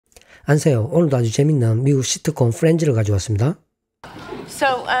안녕하세요. 오늘도 아주 재밌는 미국 시트콤 프렌즈를 가져왔습니다.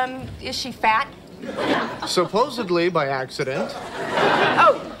 So, is she fat? Supposedly by accident.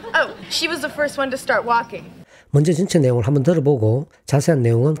 Oh, she was the first one to start walking. 먼저 전체 내용을 한번 들어보고 자세한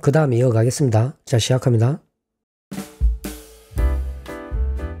내용은 그 다음에 이어가겠습니다. 자, 시작합니다.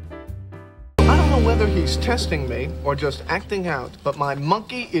 I don't know whether he's testing me or just acting out, but my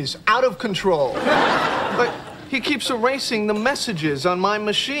monkey is out of control. But he keeps erasing the messages on my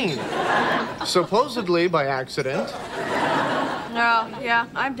machine. Supposedly by accident. Oh, yeah,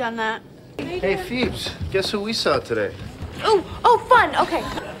 I've done that. Hey, Phoebes, guess who we saw today? Oh, fun. Okay.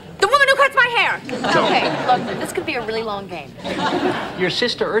 The woman who cuts my hair. Okay, look, this could be a really long game. Your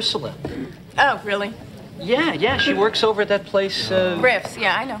sister Ursula. Oh, really? Yeah, she works over at that place. Riffs.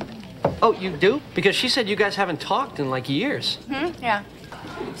 Yeah, I know. Oh, you do? Because she said you guys haven't talked in like years. Yeah.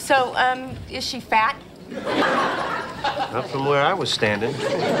 So, is she fat? Not from where I was standing.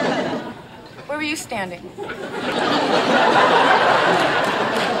 Where were you standing?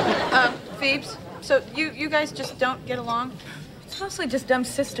 Phoebes, so you guys just don't get along? It's mostly just dumb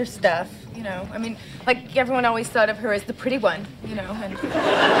sister stuff, you know. I mean, like everyone always thought of her as the pretty one, you know. And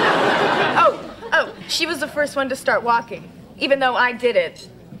oh, she was the first one to start walking, even though I did it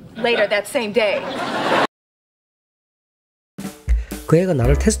later that same day. 그 애가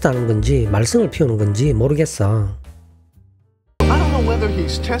나를 테스트하는 건지 말썽을 피우는 건지 모르겠어. I don't know whether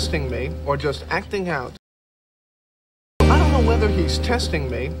he's testing me or just acting out. I don't know whether he's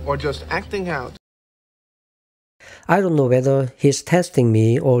testing me or just acting out. I don't know whether he's testing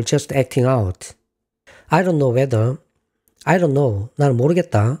me or just acting out. I don't know whether. I don't know. 나는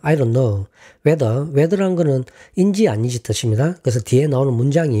모르겠다. I don't know. whether란 거는 인지 아닌지 뜻입니다. 그래서 뒤에 나오는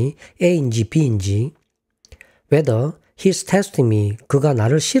문장이 A인지 B인지. whether he's testing me. 그가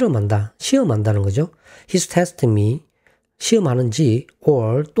나를 시험한다는 거죠. He's testing me. 시험하는지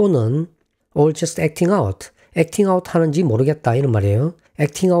or 또는 or just acting out. acting out 하는지 모르겠다 이런 말이에요.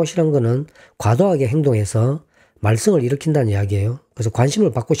 acting out이란 거는 과도하게 행동해서 말썽을 일으킨다는 이야기예요. 그래서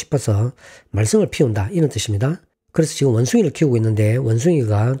관심을 받고 싶어서 말썽을 피운다 이런 뜻입니다. 그래서 지금 원숭이를 키우고 있는데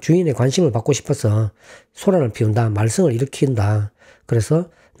원숭이가 주인의 관심을 받고 싶어서 소란을 피운다, 말썽을 일으킨다. 그래서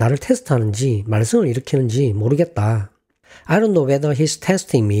나를 테스트하는지 말썽을 일으키는지 모르겠다. I don't know whether he's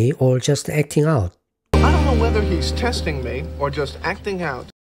testing me or just acting out. I don't know whether he's testing me or just acting out.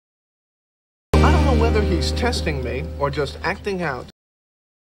 I don't know whether he's testing me or just acting out.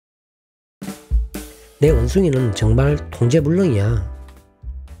 내 원숭이는 정말 통제불능이야.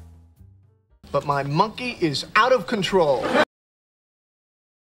 But my monkey is out of control.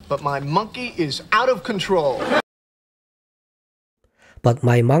 But my monkey is out of control. But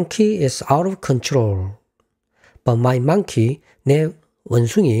my monkey is out of control. But my monkey, 내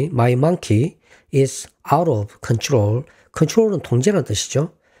원숭이, my monkey is out of control. control은 통제라는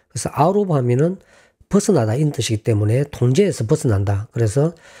뜻이죠. 그래서 out of 하면은 벗어나다 이런 뜻이기 때문에 통제에서 벗어난다.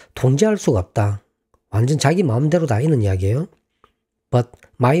 그래서 통제할 수가 없다. 완전 자기 마음대로다 이런 이야기예요. But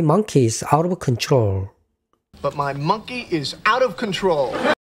my monkey is out of control. But my monkey is out of control.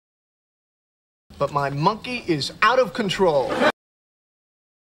 But my monkey is out of control.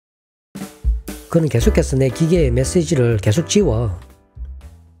 그는 계속해서 내 기계의 메시지를 계속 지워.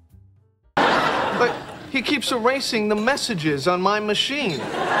 But he keeps erasing the messages on my machine.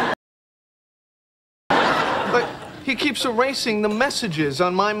 But he keeps erasing the messages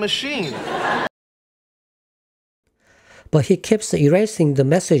on my machine. But he keeps erasing the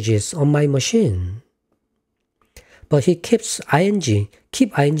messages on my machine. But he keeps ing,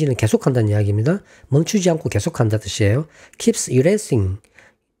 keep ing는 계속한다는 이야기입니다. 멈추지 않고 계속한다 뜻이에요. keeps erasing,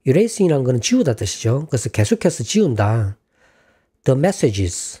 erasing이라는 거는 지우다 뜻이죠. 그래서 계속해서 지운다. The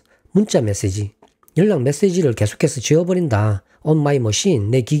messages, 문자 메시지, 연락 메시지를 계속해서 지워버린다. On my machine,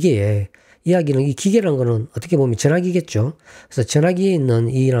 내 기계에. 이야기는 이 기계라는 거는 어떻게 보면 전화기겠죠. 그래서 전화기에 있는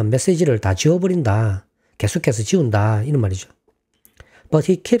이런 메시지를 다 지워버린다. 계속해서 지운다 이런 말이죠.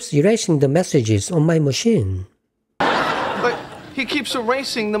 But he keeps erasing the messages on my machine. But he keeps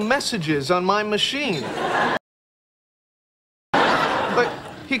erasing the messages on my machine. But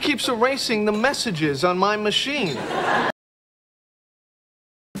he keeps erasing the messages on my machine.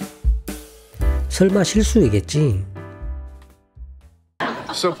 설마 실수이겠지.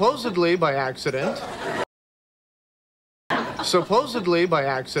 Supposedly by accident. Supposedly by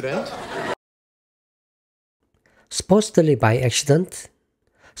accident. supposedly by accident.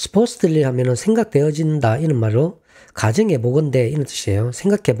 supposedly 하면은 생각되어진다 이런 말로 가정해 보건대 이런 뜻이에요.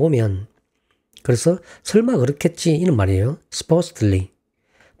 생각해 보면. 그래서 설마 그렇겠지 이런 말이에요. supposedly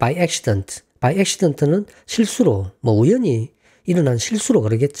by accident. by accident는 실수로 뭐 우연히 일어난 실수로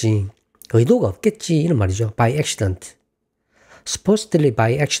그러겠지. 의도가 없겠지 이런 말이죠. by accident. supposedly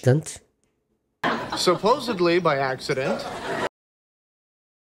by accident. Supposedly by accident.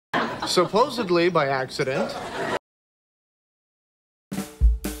 Supposedly by accident.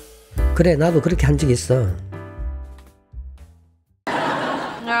 그래, 나도 그렇게 한 적 있어.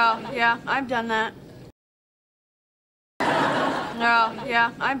 Oh, yeah, I've done that. Oh,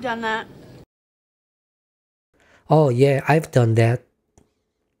 yeah, I've done that. Oh, yeah, I've done that.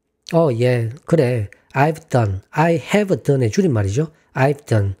 Oh, yeah, 그래, I've done. I have done의 줄임말이죠. I've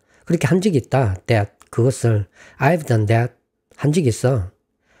done. 그렇게 한 적이 있다. That. 그것을 I've done that. 한 적이 있어.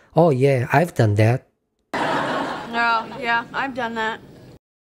 Oh, yeah, I've done that. Oh, yeah, I've done that.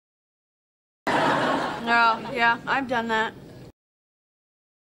 Oh, yeah, I've done that.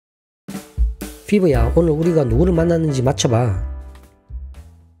 피부야, 오늘 우리가 누구를 만났는지 맞춰봐.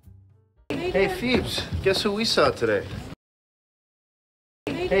 Hey, Phoebes, guess who we saw today?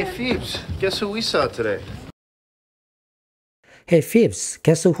 Hey, Phoebes, guess who we saw today? Hey, Phoebes,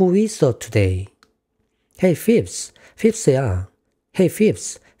 guess who we saw today? Hey, Phoebes, Phoebes야. Hey,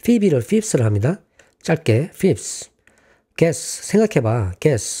 Phoebes, Phoebe를 Phoebes를 합니다. 짧게, Phoebes. Guess, 생각해봐.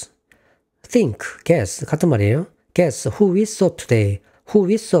 Guess. Think, guess. 같은 말이에요. Guess who we saw today. Who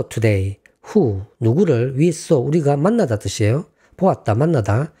we saw today. Who, 누구를 we saw, 우리가 만나다 뜻이에요. 보았다,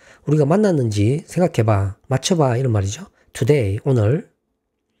 만나다. 우리가 만났는지 생각해봐. 맞춰봐. 이런 말이죠. Today, 오늘.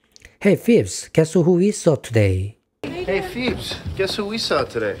 Hey, Phoebes, guess who we saw today? Hey, Phoebes, guess who we saw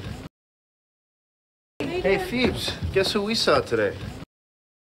today? Hey, Phoebes, guess who we saw today?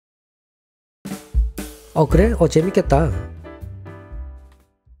 그래? 재밌겠다.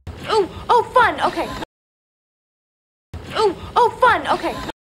 Ooh, oh, fun. Okay. Ooh, oh, fun. Okay.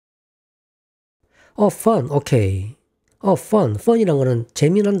 fun, okay. fun. fun이란 거는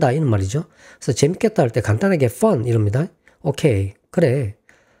재미난다 이런 말이죠. 그래서 재밌겠다 할 때 간단하게 fun 이럽니다. okay. 그래.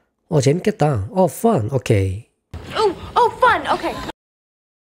 재밌겠다. fun, okay. Ooh, oh, fun. Okay.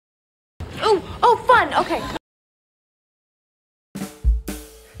 Ooh, oh, fun. Okay.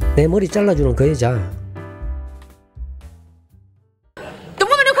 내 머리 잘라주는 그 여자. The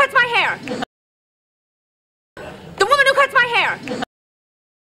woman who cuts my hair. The woman who cuts my hair.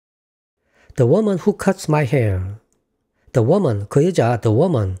 The woman who cuts my hair. The woman, 그 여자, the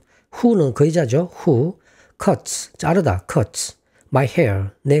woman. who는 그 여자죠. who cuts, 자르다, cuts. my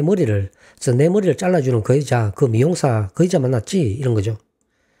hair, 내 머리를. 그래서 내 머리를 잘라주는 그 여자, 그 미용사, 그 여자 만났지? 이런 거죠.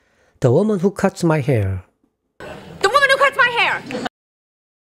 The woman who cuts my hair. The woman who cuts my hair.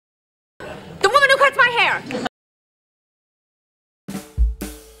 The woman who cuts my hair.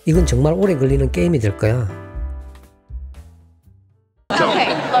 이건 정말 오래 걸리는 게임이 될 거야.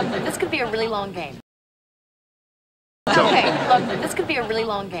 Okay, look, this could be a really long game. Okay, look, this could be a really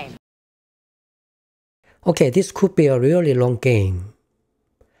long game. Okay, this could be a really long game.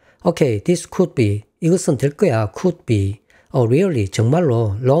 Okay, this could be. 이것은 될 거야. could be. really,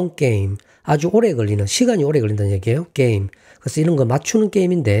 정말로 long game. 아주 오래 걸리는, 시간이 오래 걸린다는 얘기예요. game. 그래서 이런 거 맞추는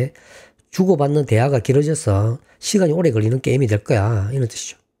게임인데 주고받는 대화가 길어져서 시간이 오래 걸리는 게임이 될 거야. 이런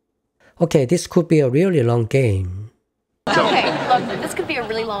뜻이죠. Okay, this could be a really long game. Okay, look, this could be a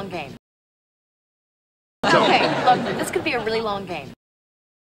really long game. Okay, look, this could be a really long game.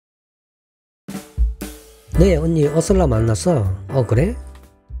 너의 언니 어슬라 만났어. 그래?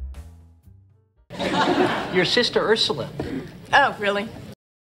 Your sister Ursula. Oh, really?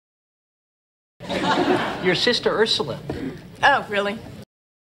 Your sister Ursula. Oh, really?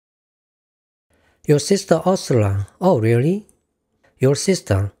 Your sister Ursula. Oh, really? Your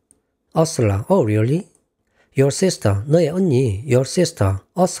sister Ursula. Oh, really? Your sister, 너의 언니, your sister,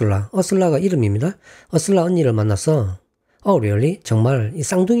 Ursula. Ursula가 이름입니다. Ursula 언니를 만났어. Oh, really? 정말 이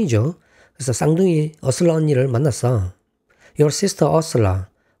쌍둥이죠. 그래서 쌍둥이 Ursula 언니를 만났어. Your sister Ursula.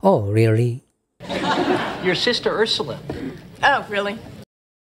 Oh, really? Your sister Ursula. Oh, really?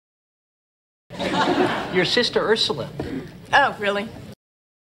 Your sister Ursula. Oh, really?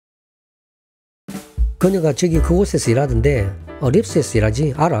 그녀가 저기 그곳에서 일하던데, 립스에서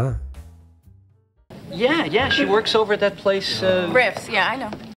일하지? 알아. Yeah, she works over at that place. Riffs, yeah, I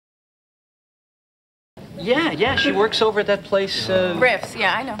know. Yeah, she works over at that place. Riffs,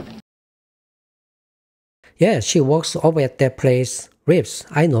 yeah, I know. Yeah, she works over at that place. Rips,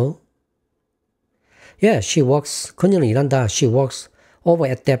 I know. Yeah, she works. 그녀는 일한다. She works over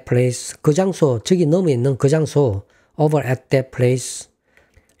at that place. 그 장소, 저기 너머에 있는 그 장소. Over at that place.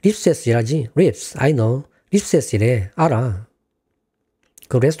 립스에서 일하지? Rips, I know. 립스에서 일해. 알아.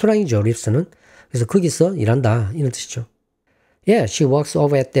 그 레스토랑이죠, 립스는. 그래서 거기서 일한다. 이런 뜻이죠. Yeah, she works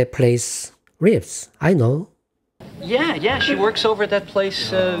over at that place. Rips, I know. Yeah, she works over at that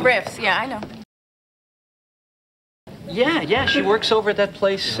place. Riffs, yeah, I know. Yeah, she works over at that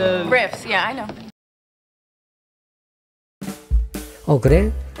place. Riffs, yeah, I know.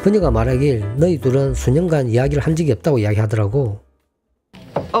 그래? 그녀가 말하길 너희 둘은 수년간 이야기를 한 적이 없다고 이야기하더라고.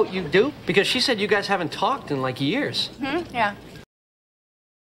 Oh, you do? Because she said you guys haven't talked in like years. Yeah.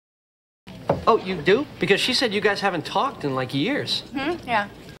 Oh, you do? Because she said you guys haven't talked in like years. Yeah.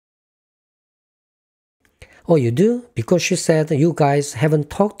 Oh, you do? Because she said you guys haven't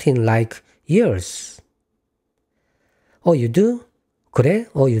talked in like years. Oh, you do? 그래?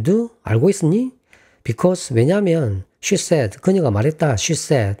 Oh, you do? 알고 있었니? Because 왜냐면 she said, 그녀가 말했다. She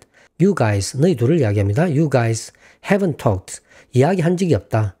said, you guys, 너희 둘을 이야기합니다. You guys haven't talked. 이야기한 적이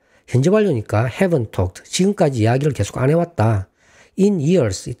없다. 현재 완료니까 haven't talked. 지금까지 이야기를 계속 안 해왔다. In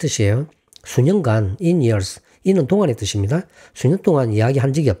years 이 뜻이에요. 수년간, in years. in은 동안의 뜻입니다. 수년 동안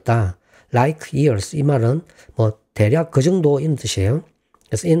이야기한 적이 없다. like years 이 말은 뭐 대략 그 정도 이런 뜻이에요.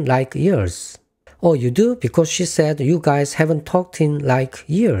 그래서 in like years. Oh, you do? Because she said you guys haven't talked in like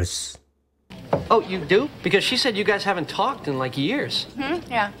years. Oh, you do? Because she said you guys haven't talked in like years.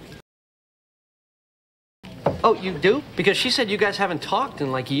 Yeah. Oh, you do? Because she said you guys haven't talked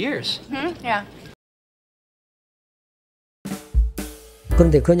in like years. Yeah.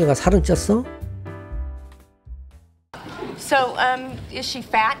 그런데 그녀가 살은 쪘어? So, is she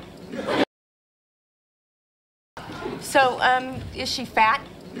fat? So, is she fat?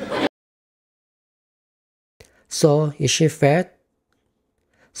 So, is she fat?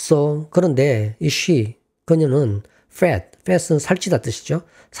 So, 그런데 is she, 그녀는 fat, fat은 살찌다 뜻이죠.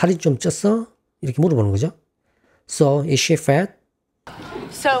 살이 좀 쪘어? 이렇게 물어보는 거죠. So, is she fat?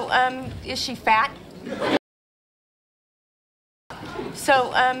 So, is she fat?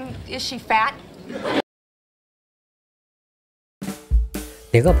 So, is she fat?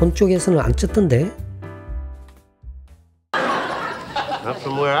 내가 본 쪽에서는 안 쪘던데. Not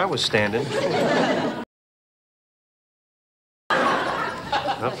from where I was standing.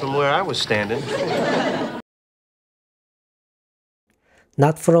 Not from where I was standing.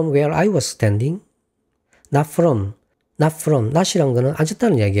 Not from where I was standing. Not from, not이란 거는 안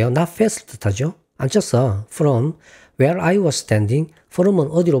쪘다는 얘기예요. Not fat을 뜻하죠. 안 쪘어. From where I was standing. from은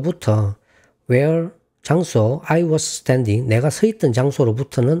어디로부터. where 장소, I was standing. 내가 서 있던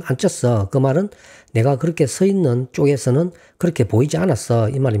장소로부터는 안 쪘어. 그 말은 내가 그렇게 서 있는 쪽에서는 그렇게 보이지 않았어.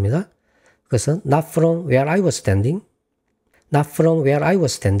 이 말입니다. 그래서 not from where I was standing. Not from where I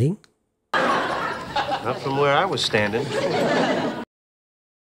was standing. Not from where I was standing.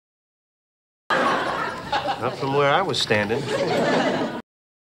 Not from where I was standing.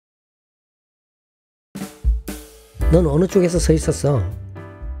 넌 어느 쪽에서 서 있었어?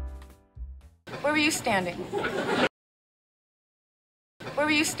 Where were you standing? Where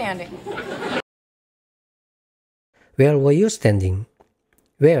were you standing? Where were you standing?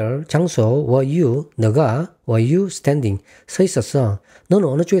 Where 장소 were you 너가 were you standing 서 있었어. 너는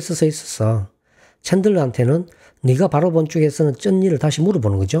어느 쪽에서 서 있었어? 챈들러한테는 네가 바로 본 쪽에서는 쩐니를 다시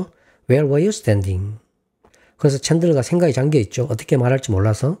물어보는 거죠. Where were you standing? 그래서 챈들러가 생각이 잠겨 있죠. 어떻게 말할지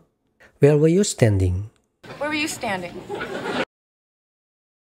몰라서. Where were you standing? Where were you standing?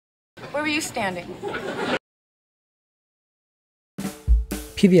 Where were you standing?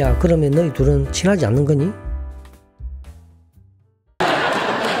 피비야, 그러면 너희 둘은 친하지 않는 거니?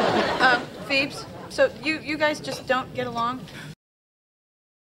 Phoebes, so you guys just don't get along?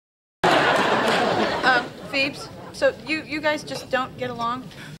 Phoebes, so you guys just don't get along?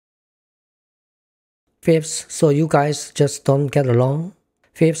 Phoebes, so you guys just don't get along?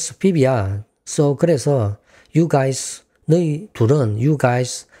 Phoebes, 피비야, so 그래서 you guys, 너희 둘은 you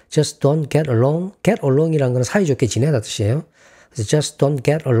guys just don't get along? get along이라는 건 사이좋게 지내다 뜻이에요. 그래서 just don't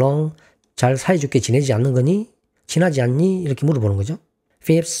get along, 잘 사이좋게 지내지 않는 거니? 친하지 않니? 이렇게 물어보는 거죠.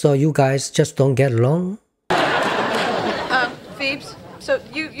 Phoebes, so you guys just don't get along? Phoebes, so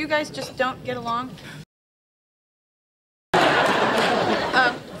you guys just don't get along?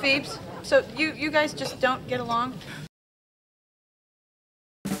 Phoebes, so you guys just don't get along?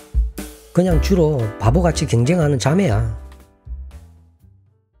 그냥 주로 바보같이 경쟁하는 자매야.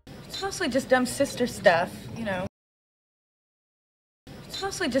 It's mostly just dumb sister stuff, you know. It's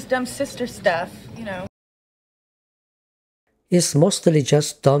mostly just dumb sister stuff, you know. It's mostly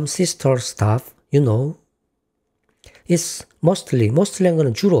just dumb sister stuff, you know. It's mostly란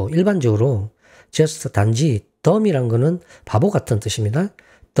거는 주로, 일반적으로, just 단지, dumb이란 거는 바보 같은 뜻입니다.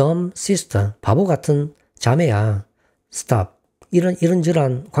 dumb sister, 바보 같은 자매야. stuff,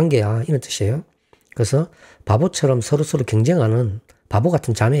 이런저런 관계야. 이런 뜻이에요. 그래서 바보처럼 서로서로 경쟁하는 바보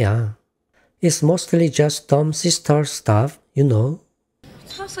같은 자매야. It's mostly just dumb sister stuff, you know.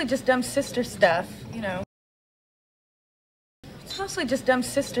 It's mostly just dumb sister stuff, you know. It's mostly just dumb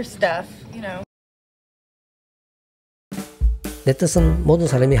sister stuff, you know. 내 뜻은 모든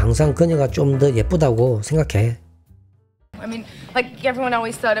사람이 항상 그녀가 좀 더 예쁘다고 생각해. I mean, like everyone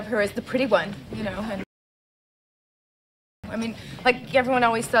always thought of her as the pretty one, you know, and I mean, like everyone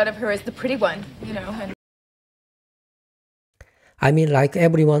always thought of her as the pretty one, you know, and I mean, like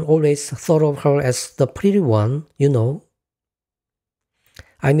everyone always thought of her as the pretty one, you know.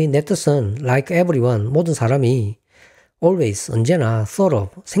 I mean, 내 뜻은 like everyone, 모든 사람이 always, 언제나 thought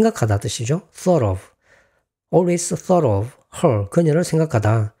of, 생각하다 뜻이죠. thought of, always thought of her, 그녀를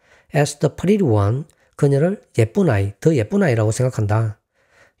생각하다. as the pretty one, 그녀를 예쁜 아이, 더 예쁜 아이라고 생각한다.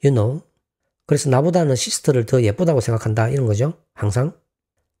 You know. 그래서 나보다는 시스터를 더 예쁘다고 생각한다. 이런 거죠. 항상.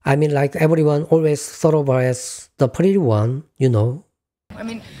 I mean, like everyone always thought of her as the pretty one, you know. I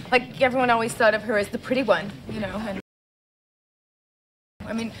mean, like everyone always thought of her as the pretty one, you know, and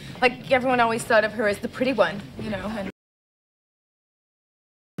I mean, like everyone always thought of her as the pretty one, you know, and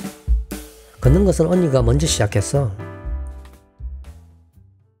걷는 것은 언니가 먼저 시작했어.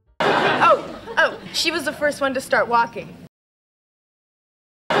 Oh, she was the first one to start walking.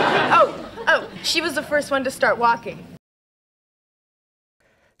 Oh, she was the first one to start walking.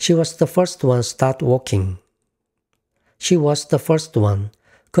 She was the first one to start walking. She was the first one.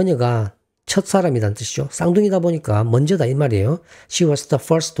 그녀가 첫 사람이란 뜻이죠. 쌍둥이다 보니까 먼저다 이 말이에요. She was the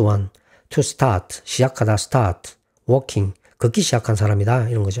first one to start. 시작하다, start. walking. 걷기 시작한 사람이다.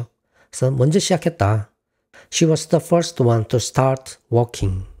 이런 거죠. 그래서 먼저 시작했다. She was the first one to start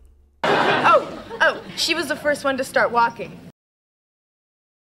walking. Oh, she was the first one to start walking.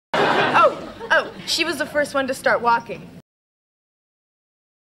 Oh, she was the first one to start walking.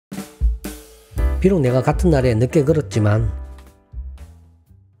 비록 내가 같은 날에 늦게 걸었지만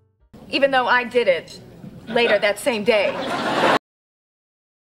Even though I did it later that same day.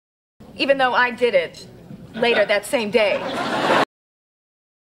 Even though I did it later that same day.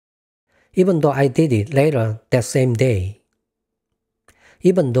 Even though I did it later that same day.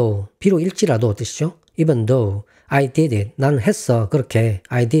 Even though, 비록 일지라도 뜻이죠. Even though I did it, 나는 했어. 그렇게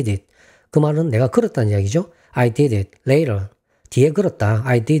I did it. 그 말은 내가 걸었다는 이야기죠. I did it later. 뒤에 걸었다.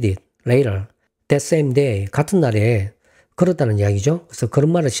 I did it later. That same day. 같은 날에 걸었다는 이야기죠. 그래서 그런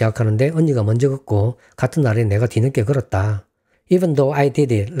말을 시작하는데 언니가 먼저 걷고 같은 날에 내가 뒤늦게 걸었다. Even though I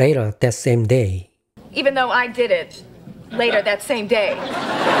did it later that same day. Even though I did it later that same day.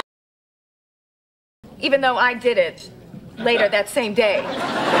 Even though I did it later that same day.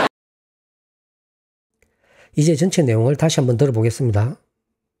 이제 전체 내용을 다시 한번 들어보겠습니다.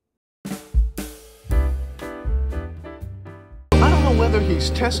 Whether he's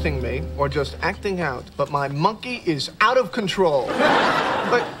testing me or just acting out, but my monkey is out of control.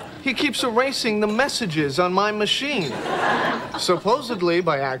 But he keeps erasing the messages on my machine, supposedly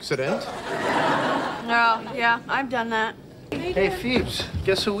by accident. Oh, yeah, I've done that. Hey, Phoebes,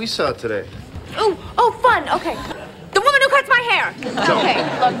 guess who we saw today? Oh, fun. Okay. The woman who cuts my hair. Okay,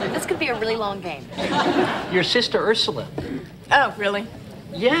 look, this could be a really long game. Your sister Ursula. Oh, really?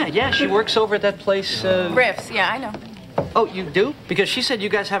 Yeah, she works over at that place. Riffs, yeah, I know. Oh, you do? Because she said you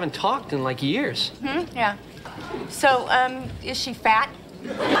guys haven't talked in like years. Yeah. So, is she fat?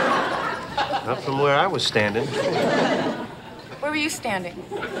 Not from where I was standing. Where were you standing?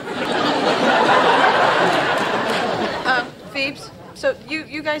 Phoebes, so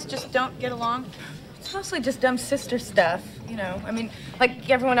you guys just don't get along? It's mostly just dumb sister stuff, you know. I mean, like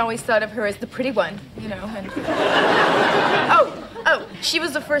everyone always thought of her as the pretty one, you know, and Oh, she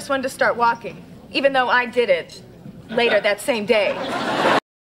was the first one to start walking, even though I did it later that same day.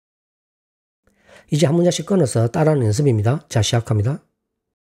 이제 한 문장씩 끊어서 따라하는 연습입니다. 자, 시작합니다.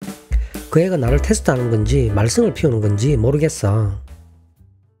 그 애가 나를 테스트하는 건지 말썽을 피우는 건지 모르겠어.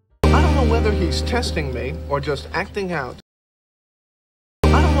 I don't know whether he's testing me or just acting out.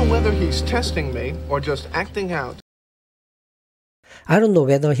 I don't know whether he's testing me or just acting out. I don't know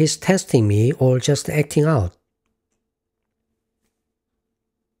whether he's testing me or just acting out.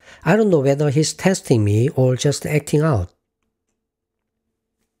 I don't know whether he's testing me or just acting out.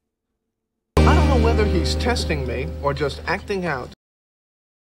 I don't know whether he's testing me or just acting out.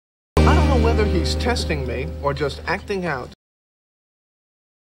 I don't know whether he's testing me or just acting out.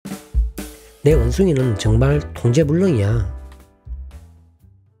 내 원숭이는 정말 통제불능이야.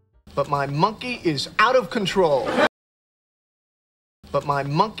 But my monkey is out of control. But my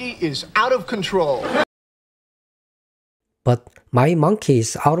monkey is out of control. But my monkey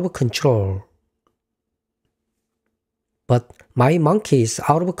is out of control. But my monkey is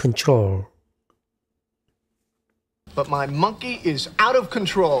out of control. But my monkey is out of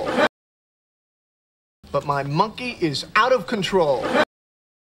control. But my monkey is out of control.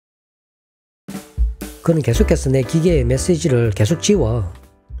 그는 계속해서 내 기계의 메시지를 계속 지워.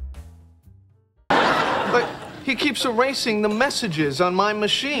 But he keeps erasing the messages on my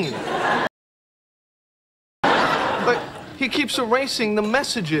machine. But he keeps keeps erasing the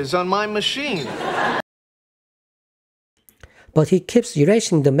messages on my machine. But he keeps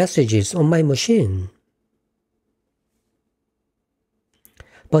erasing the messages on my machine.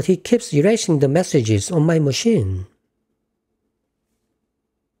 But he keeps erasing the messages on my machine.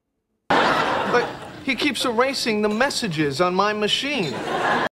 But he keeps erasing the messages on my machine.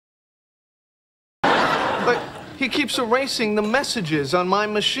 But he keeps erasing the messages on my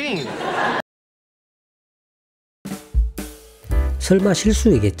machine. 설마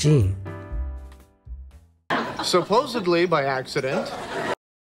실수이겠지? Supposedly by accident.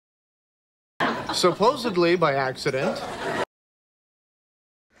 Supposedly by accident.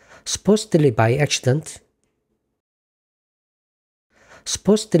 Supposedly by accident.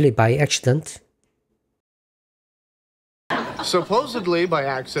 Supposedly by accident. Supposedly by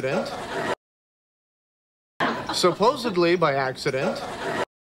accident. Supposedly by accident.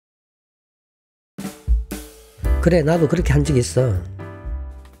 그래, 나도 그렇게 한 적 있어.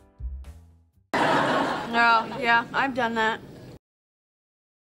 No, yeah, I've done that.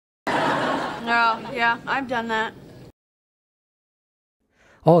 No, yeah, I've done that.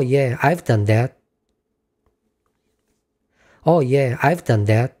 Oh yeah, I've done that. Oh yeah, I've done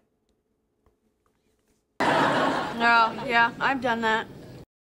that. No, yeah, I've done that.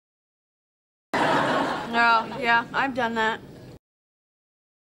 No, yeah, I've done that.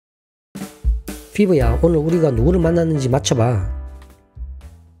 피부야, 오늘 우리가 누구를 만났는지 맞춰봐.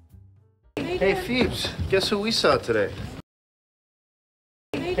 Hey Phoebes, guess who we saw today?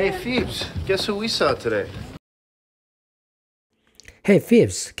 Hey Phoebes, guess who we saw today? Hey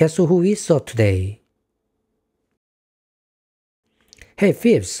Phoebes, guess who we saw today? Hey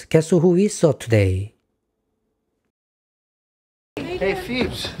Phoebes, guess who we saw today? Hey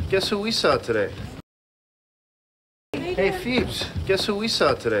Phoebes, guess who we saw today? Hey Phoebes, guess who we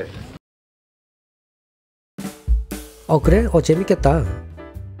saw today? 그래? 재밌겠다.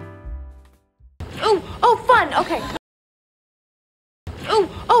 Ooh, oh, fun. Okay. Ooh,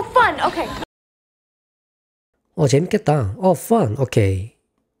 oh, fun. Okay. 재밌겠다. fun, okay.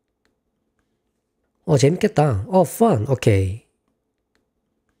 재밌겠다. fun, okay.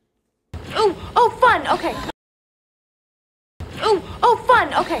 Ooh, oh, fun. Okay. Ooh, oh,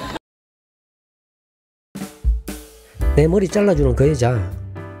 fun. Okay. 내 머리 잘라주는 그 여자.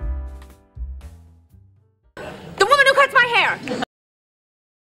 The woman who cuts my hair.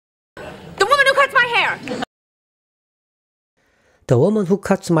 The woman who cuts my hair. The woman who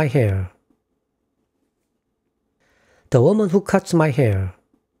cuts my hair. The woman who cuts my hair.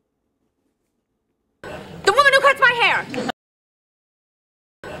 The woman who cuts my hair.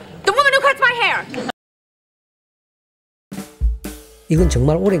 The woman who cuts my hair. 이건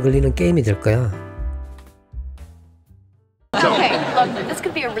정말 오래 걸리는 게임이 될 거야. Okay, look, this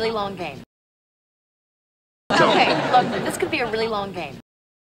could be a really long game. Okay, look, this could be a really long game.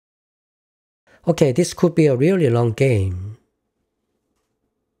 Okay, this could be a really long game.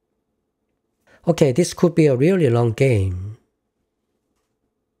 Okay, this could be a really long game.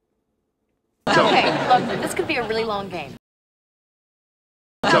 Okay, look, this could be a really long game.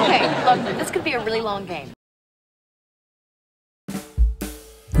 Okay, look, this could be a really long game.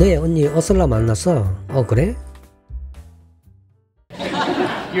 너의 언니 어슬라 만났어. 그래?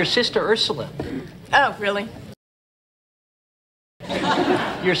 Your sister Ursula. Oh, really?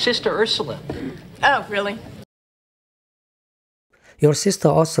 Your sister Ursula. Oh, really? Your sister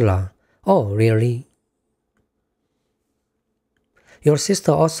Ursula. Oh, really? Your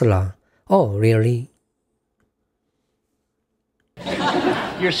sister Ursula. Oh, really?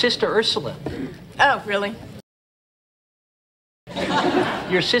 Your sister Ursula. Oh, really?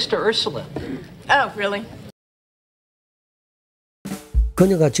 Your sister Ursula. Oh, really?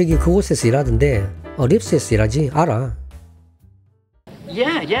 그녀가 저기 그곳에서 일하던데 립스에서 일하지? 알아.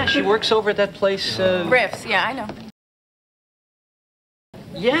 Yeah, she works over at that place. Riffs, yeah, I know.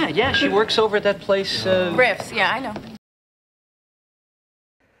 Yeah, she works over at that place. Riffs, yeah, I know.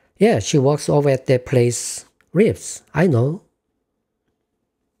 Yeah, she works over at that place. Riffs, I know.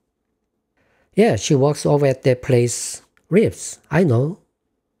 Yeah, she works over at that place. Riffs, I know.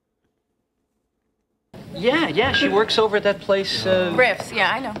 Yeah, she works over at that place. Riffs,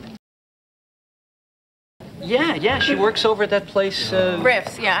 yeah, I know. Yeah, she works over at that place.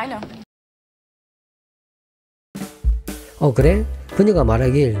 Riffs, yeah, I know. 그래? 그녀가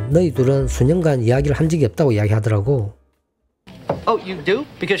말하길 너희 둘은 수년간 이야기를 한 적이 없다고 이야기하더라고. Oh, you do?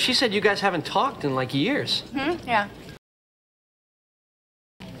 Because she said you guys haven't talked in like years. Yeah.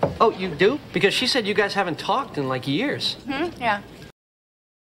 Oh, you do? Because she said you guys haven't talked in like years. Yeah.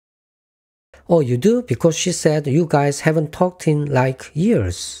 You do? Because she said you guys haven't talked in like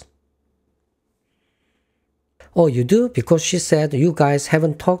years. Oh, you do? Because she said you guys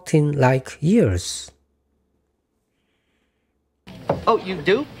haven't talked in like years. Oh, you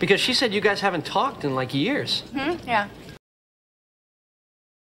do? Because she said you guys haven't talked in like years. Yeah.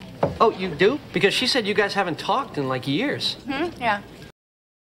 Oh, you do? Because she said you guys haven't talked in like years. Yeah.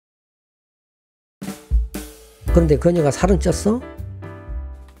 그런데 그녀가 살은 쪘어?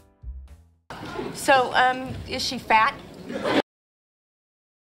 So, is she fat?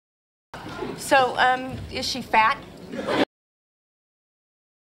 So, is she fat?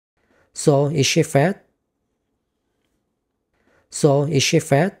 So, is she fat? So, is she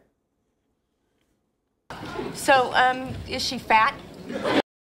fat? So, is she fat?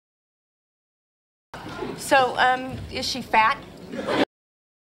 So, is she fat?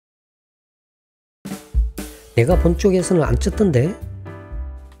 내가 본 쪽에서는 안 쪘던데?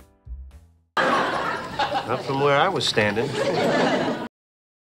 Not from where I was standing.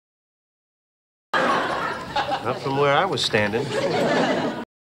 Not from where I was standing.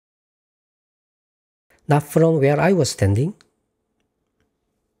 Not from where I was standing.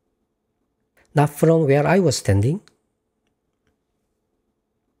 Not from where I was standing.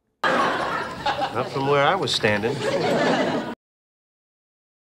 Not from where I was standing.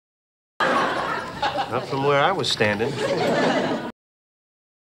 Not from where I was standing.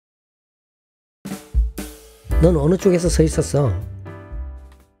 넌 어느 쪽에서 서 있었어?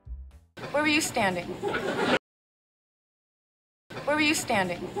 Where were you standing? Where were you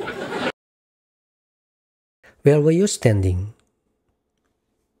standing? Where were you standing?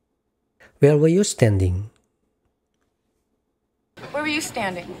 Where were you standing? Where were you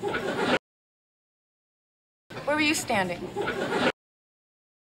standing? Where were you standing?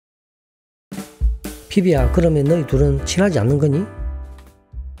 피비야, 그러면 너희 둘은 친하지 않는 거니?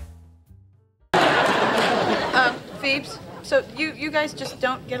 Phoebes, so you guys just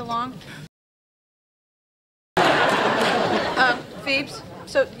don't get along? Phoebes,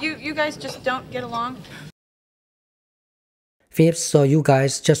 so you guys just don't get along? Phoebes, so you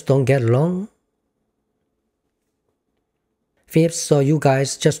guys just don't get along? Phoebes, so you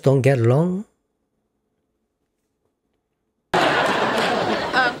guys just don't get along?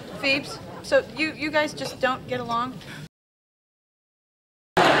 Phoebes, so you guys just don't get along?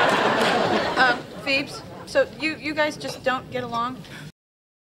 Phoebes, so you guys just don't get along?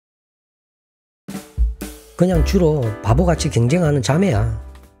 그냥 주로 바보같이 경쟁하는 자매야.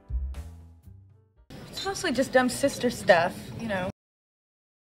 It's mostly just dumb sister stuff, you know.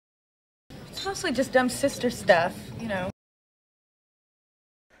 It's mostly just dumb sister stuff, you know.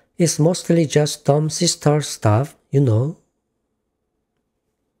 It's mostly just dumb sister stuff, you know.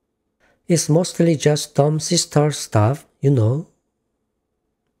 It's mostly just dumb sister stuff, you know.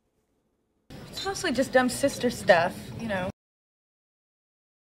 It's mostly just dumb sister stuff, you know.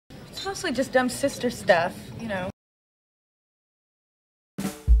 It's mostly just dumb sister stuff, you know.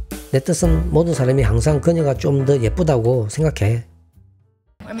 내 뜻은 모든 사람이 항상 그녀가 좀 더 예쁘다고 생각해.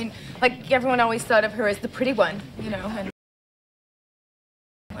 I mean, like everyone always thought of her as the pretty one, you know, and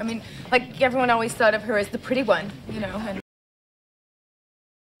I mean, like everyone always thought of her as the pretty one, you know, and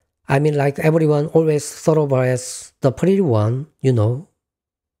I mean, like everyone always thought of her as the pretty one, you know.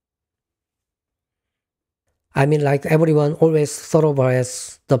 I mean, like everyone always thought of her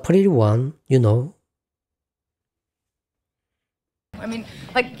as the pretty one, you know. I mean,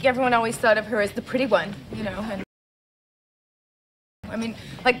 like everyone always thought of her as the pretty one, you know, and I mean,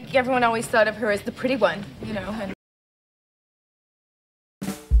 like everyone always thought of her as the pretty one, you know, and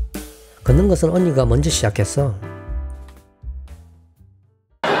걷는 것은 언니가 먼저 시작했어.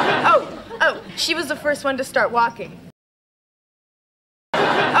 Oh, she was the first one to start walking.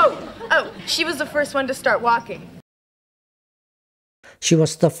 Oh, she was the first one to start walking. She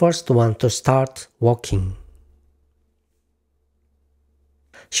was the first one to start walking.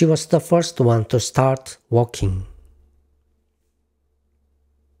 She was the first one to start walking.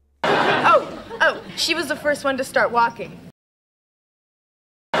 Oh, she was the first one to start walking.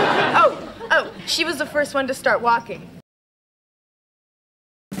 Oh, she was the first one to start walking.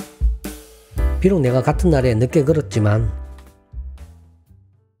 비록 내가 같은 날에 늦게 걸었지만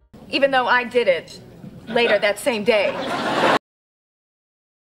Even though I did it later that same day.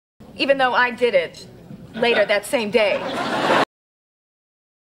 Even though I did it later that same day.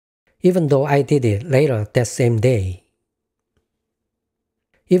 Even though I did it later that same day.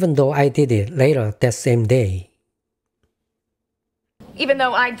 Even though I did it later that same day. Even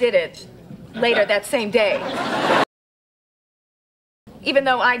though I did it later that same day. Even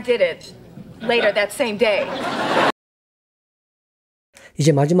though I did it later that same day.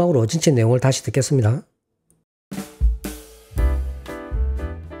 이제 마지막으로 전체 내용을 다시 듣겠습니다.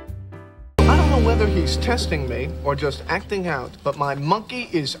 I don't know whether he's he's testing me or just acting out, but my monkey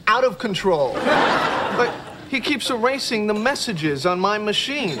is out of control. But he keeps erasing the messages on my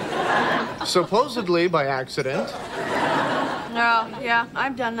machine. Supposedly by accident. Oh, yeah,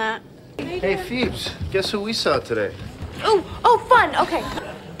 I've done that. Hey, Phoebes, guess who we saw today? Oh, fun. Okay.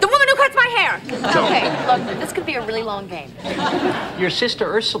 The woman who cuts my hair. Okay, look, this could be a really long game. Your sister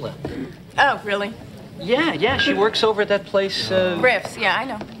Ursula. Oh, really? Yeah, she works over at that place. Riffs, yeah, I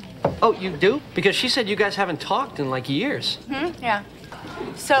know. Oh, you do? Because she said you guys haven't talked in like years. Yeah.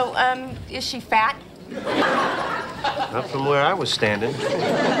 So, is she fat? Not from where I was standing.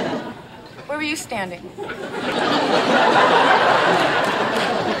 Where were you standing?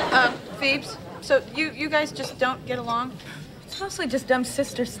 Phoebes, so you guys just don't get along? It's mostly just dumb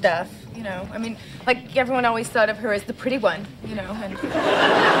sister stuff, you know. I mean, like, everyone always thought of her as the pretty one, you know, and...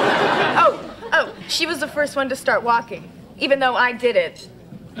 Oh, she was the first one to start walking, even though I did it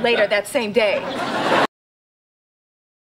later that same day.